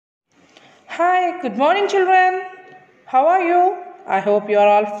Hi, good morning, children. How are you? I hope you are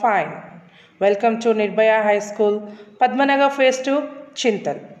all fine. Welcome to Nirbhaya High School, Padmanagar Phase 2,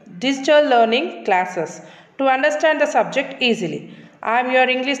 Chintal. Digital Learning Classes to understand the subject easily. I am your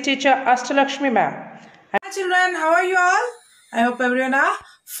English teacher, Ashtalakshmi ma'am. Hi, children. How are you all? I hope everyone are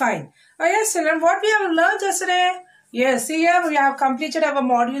fine. Oh, yes, children. What we have learned yesterday? Yes, here we have completed our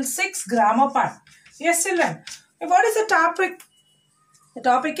module 6 grammar part. Yes, children. What is the topic? The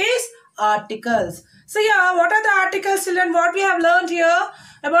topic is articles. So yeah, what are the articles, children? What we have learned here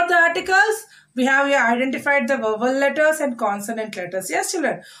about the articles? We have here identified the vowel letters and consonant letters. Yes,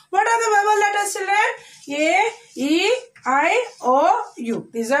 children. What are the vowel letters, children? A, E, I, O, U.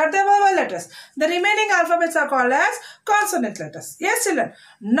 These are the vowel letters. The remaining alphabets are called as consonant letters. Yes, children.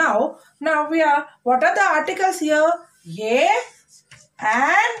 Now we are, what are the articles here? A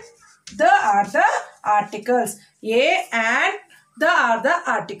and the are the articles. A and the are the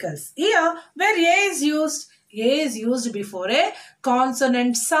articles. Here, where A is used before a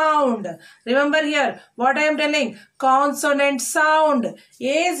consonant sound. Remember here, what I am telling? Consonant sound. A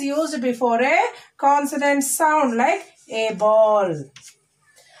is used before a consonant sound like a ball.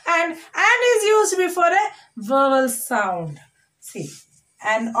 And is used before a vowel sound. See,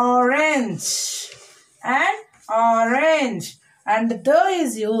 an orange. An orange. And the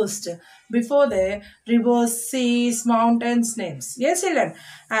is used before the rivers, seas, mountains names. Yes, children.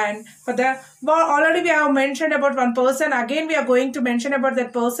 And for the, well, already we have mentioned about one person. Again, we are going to mention about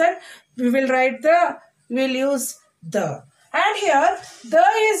that person. We will write the, we will use the. And here, the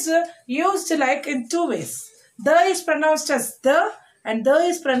is used like in two ways. The is pronounced as the and the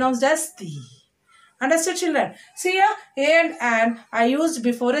is pronounced as the. Understood, children? See here, a and an are used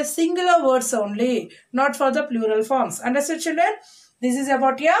before a singular words only, not for the plural forms. Understood, children? This is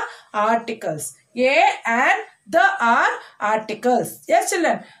about your articles. A and the are articles. Yes,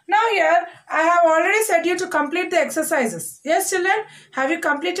 children. Now here, I have already said you to complete the exercises. Yes, children. Have you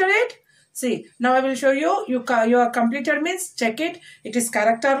completed it? See, now I will show you. You are completed means check it. It is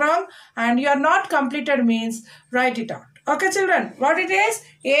correct or wrong. And you are not completed means write it out. Okay, children. What it is?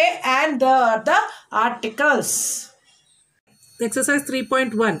 A and the are the articles. Exercise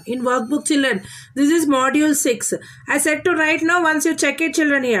 3.1 in workbook, children. This is module 6. I said to write now. Once you check it,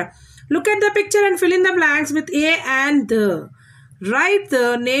 children, here. Look at the picture and fill in the blanks with a and the. Write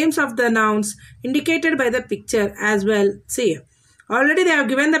the names of the nouns indicated by the picture as well. See, already they have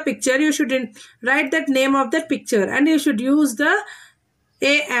given the picture. You should write that name of that picture and you should use the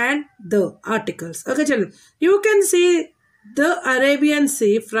a and the articles. Okay, children. You can see the Arabian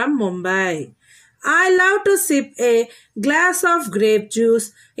Sea from Mumbai. I love to sip a glass of grape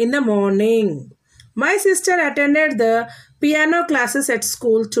juice in the morning. My sister attended the piano classes at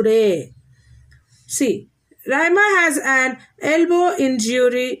school today. See, Raima has an elbow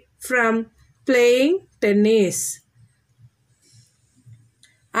injury from playing tennis.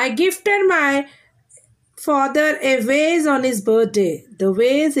 I gifted my father a vase on his birthday. The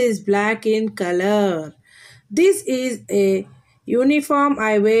vase is black in color. This is a uniform.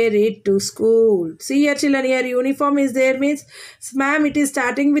 I wear it to school. See here, children, here uniform is there means, ma'am, it is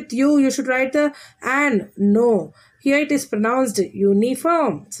starting with you. You should write the and. No. Here it is pronounced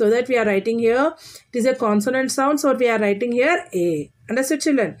uniform. So that we are writing here. It is a consonant sound. So we are writing here A. Understood,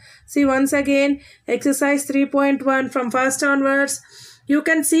 children? See once again, exercise 3.1 from first onwards. You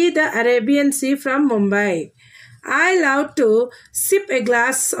can see the Arabian Sea from Mumbai. I love to sip a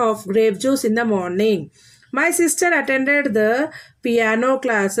glass of grape juice in the morning. My sister attended the piano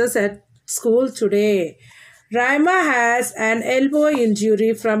classes at school today. Raima has an elbow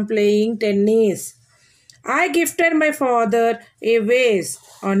injury from playing tennis. I gifted my father a vase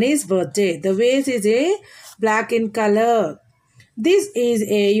on his birthday. The vase is a black in color. This is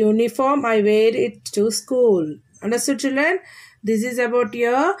a uniform. I wear it to school. Understood, children? This is about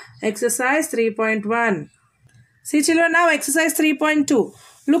your exercise 3.1. See, children, now exercise 3.2.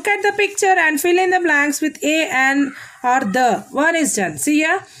 Look at the picture and fill in the blanks with a and or the. One is done. See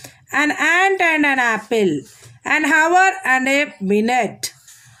here. An ant and an apple. An hour and a minute.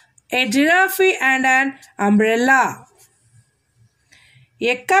 A giraffe and an umbrella.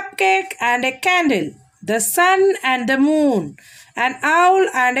 A cupcake and a candle. The sun and the moon. An owl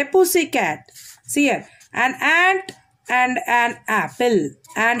and a pussycat. See here. An ant and an apple.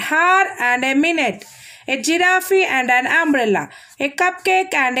 An hour and a minute. A giraffe and an umbrella, a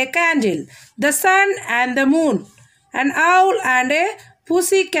cupcake and a candle, the sun and the moon, an owl and a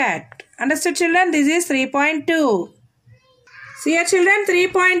pussycat. Understood, children? This is 3.2. See here children,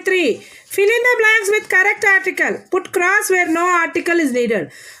 3.3. Fill in the blanks with correct article. Put cross where no article is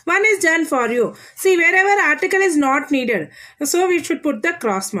needed. One is done for you. See, wherever article is not needed, so we should put the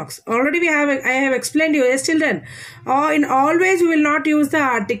cross marks. Already I have explained you. Yes children. In always we will not use the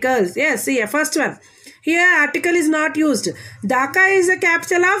articles. Yes, see first one. Here article is not used. Dhaka is the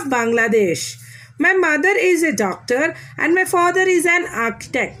capital of Bangladesh. My mother is a doctor and my father is an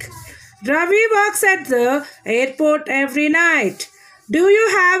architect. Ravi works at the airport every night. Do you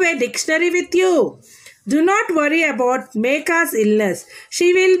have a dictionary with you? Do not worry about Meka's illness.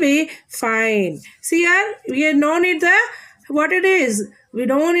 She will be fine. See here, we don't need the what it is. We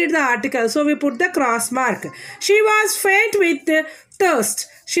don't need the article. So we put the cross mark. She was faint with thirst.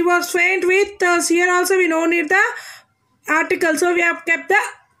 She was faint with thirst. Here also we don't need the article. So we have kept the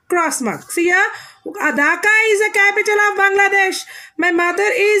cross mark. See here, Dhaka is the capital of Bangladesh. My mother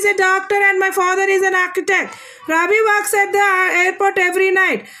is a doctor and my father is an architect. Ravi works at the airport every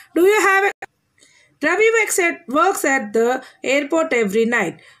night. Do you have a Ravi works at the airport every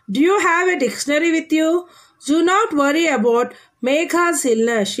night. Do you have a dictionary with you? Do not worry about Megha's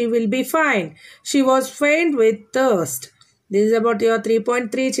illness. She will be fine. She was faint with thirst. This is about your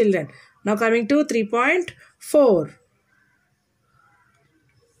 3.3 children. Now coming to 3.4.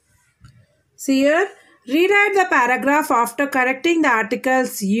 See here, rewrite the paragraph after correcting the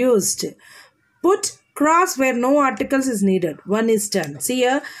articles used. Put cross where no articles is needed. One is done. See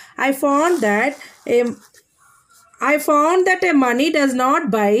here, I found that a money does not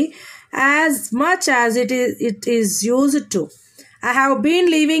buy as much as it is used to. I have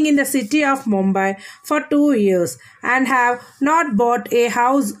been living in the city of Mumbai for 2 years and have not bought a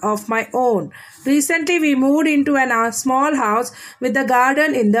house of my own. Recently, we moved into a small house with a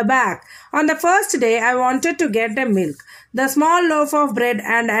garden in the back. On the first day, I wanted to get a milk, the small loaf of bread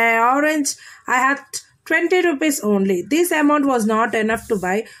and an orange. I had 20 rupees only. This amount was not enough to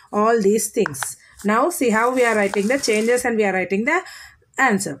buy all these things. Now, see how we are writing the changes and we are writing the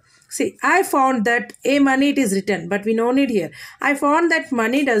answer. See, I found that a money it is written, but we no need here. I found that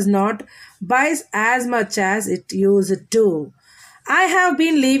money does not buy as much as it used to. I have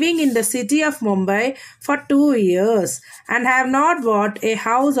been living in the city of Mumbai for 2 years and have not bought a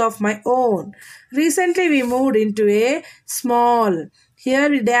house of my own. Recently, we moved into a small.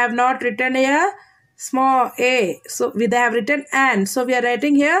 Here they have not written a small a. So they have written and. So we are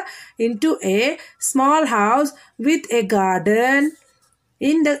writing here into a small house with a garden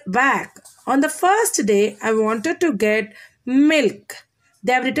in the back. On the first day, I wanted to get milk.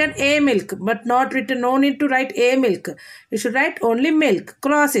 They have written a milk, but not written, no need to write a milk. You should write only milk.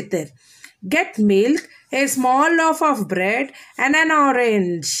 Cross it there. Get milk, a small loaf of bread and an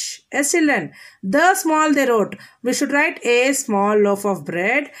orange. Yes, children. The small they wrote. We should write a small loaf of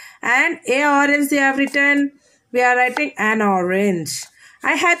bread and a orange they have written. We are writing an orange.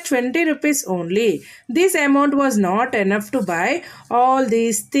 I had 20 rupees only. This amount was not enough to buy all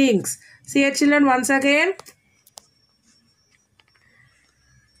these things. See here, children, once again.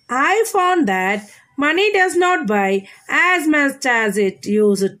 I found that money does not buy as much as it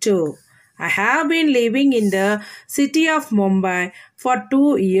used to. I have been living in the city of Mumbai for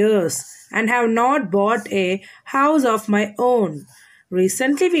 2 years and have not bought a house of my own.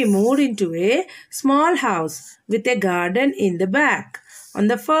 Recently, we moved into a small house with a garden in the back. On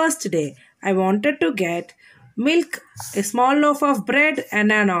the first day, I wanted to get milk, a small loaf of bread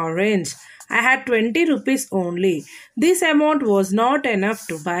and an orange. I had 20 rupees only. This amount was not enough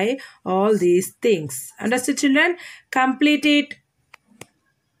to buy all these things. Understood, children? Complete it.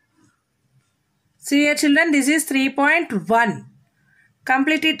 See here, children, this is 3.1.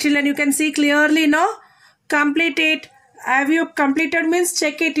 Complete it, children. You can see clearly, no? Complete it. Have you completed means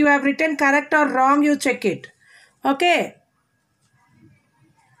check it. You have written correct or wrong, you check it. Okay.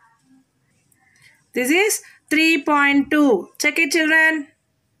 This is 3.2. Check it, children.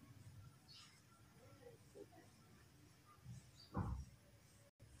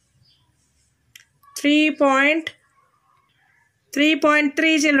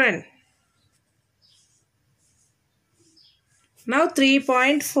 3.3 children. Now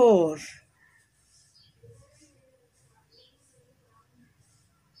 3.4.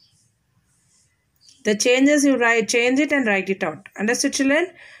 The changes you write, change it and write it out. Understood, children?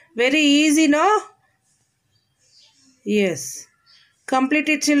 Very easy, no? Yes. Complete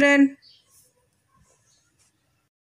it, children.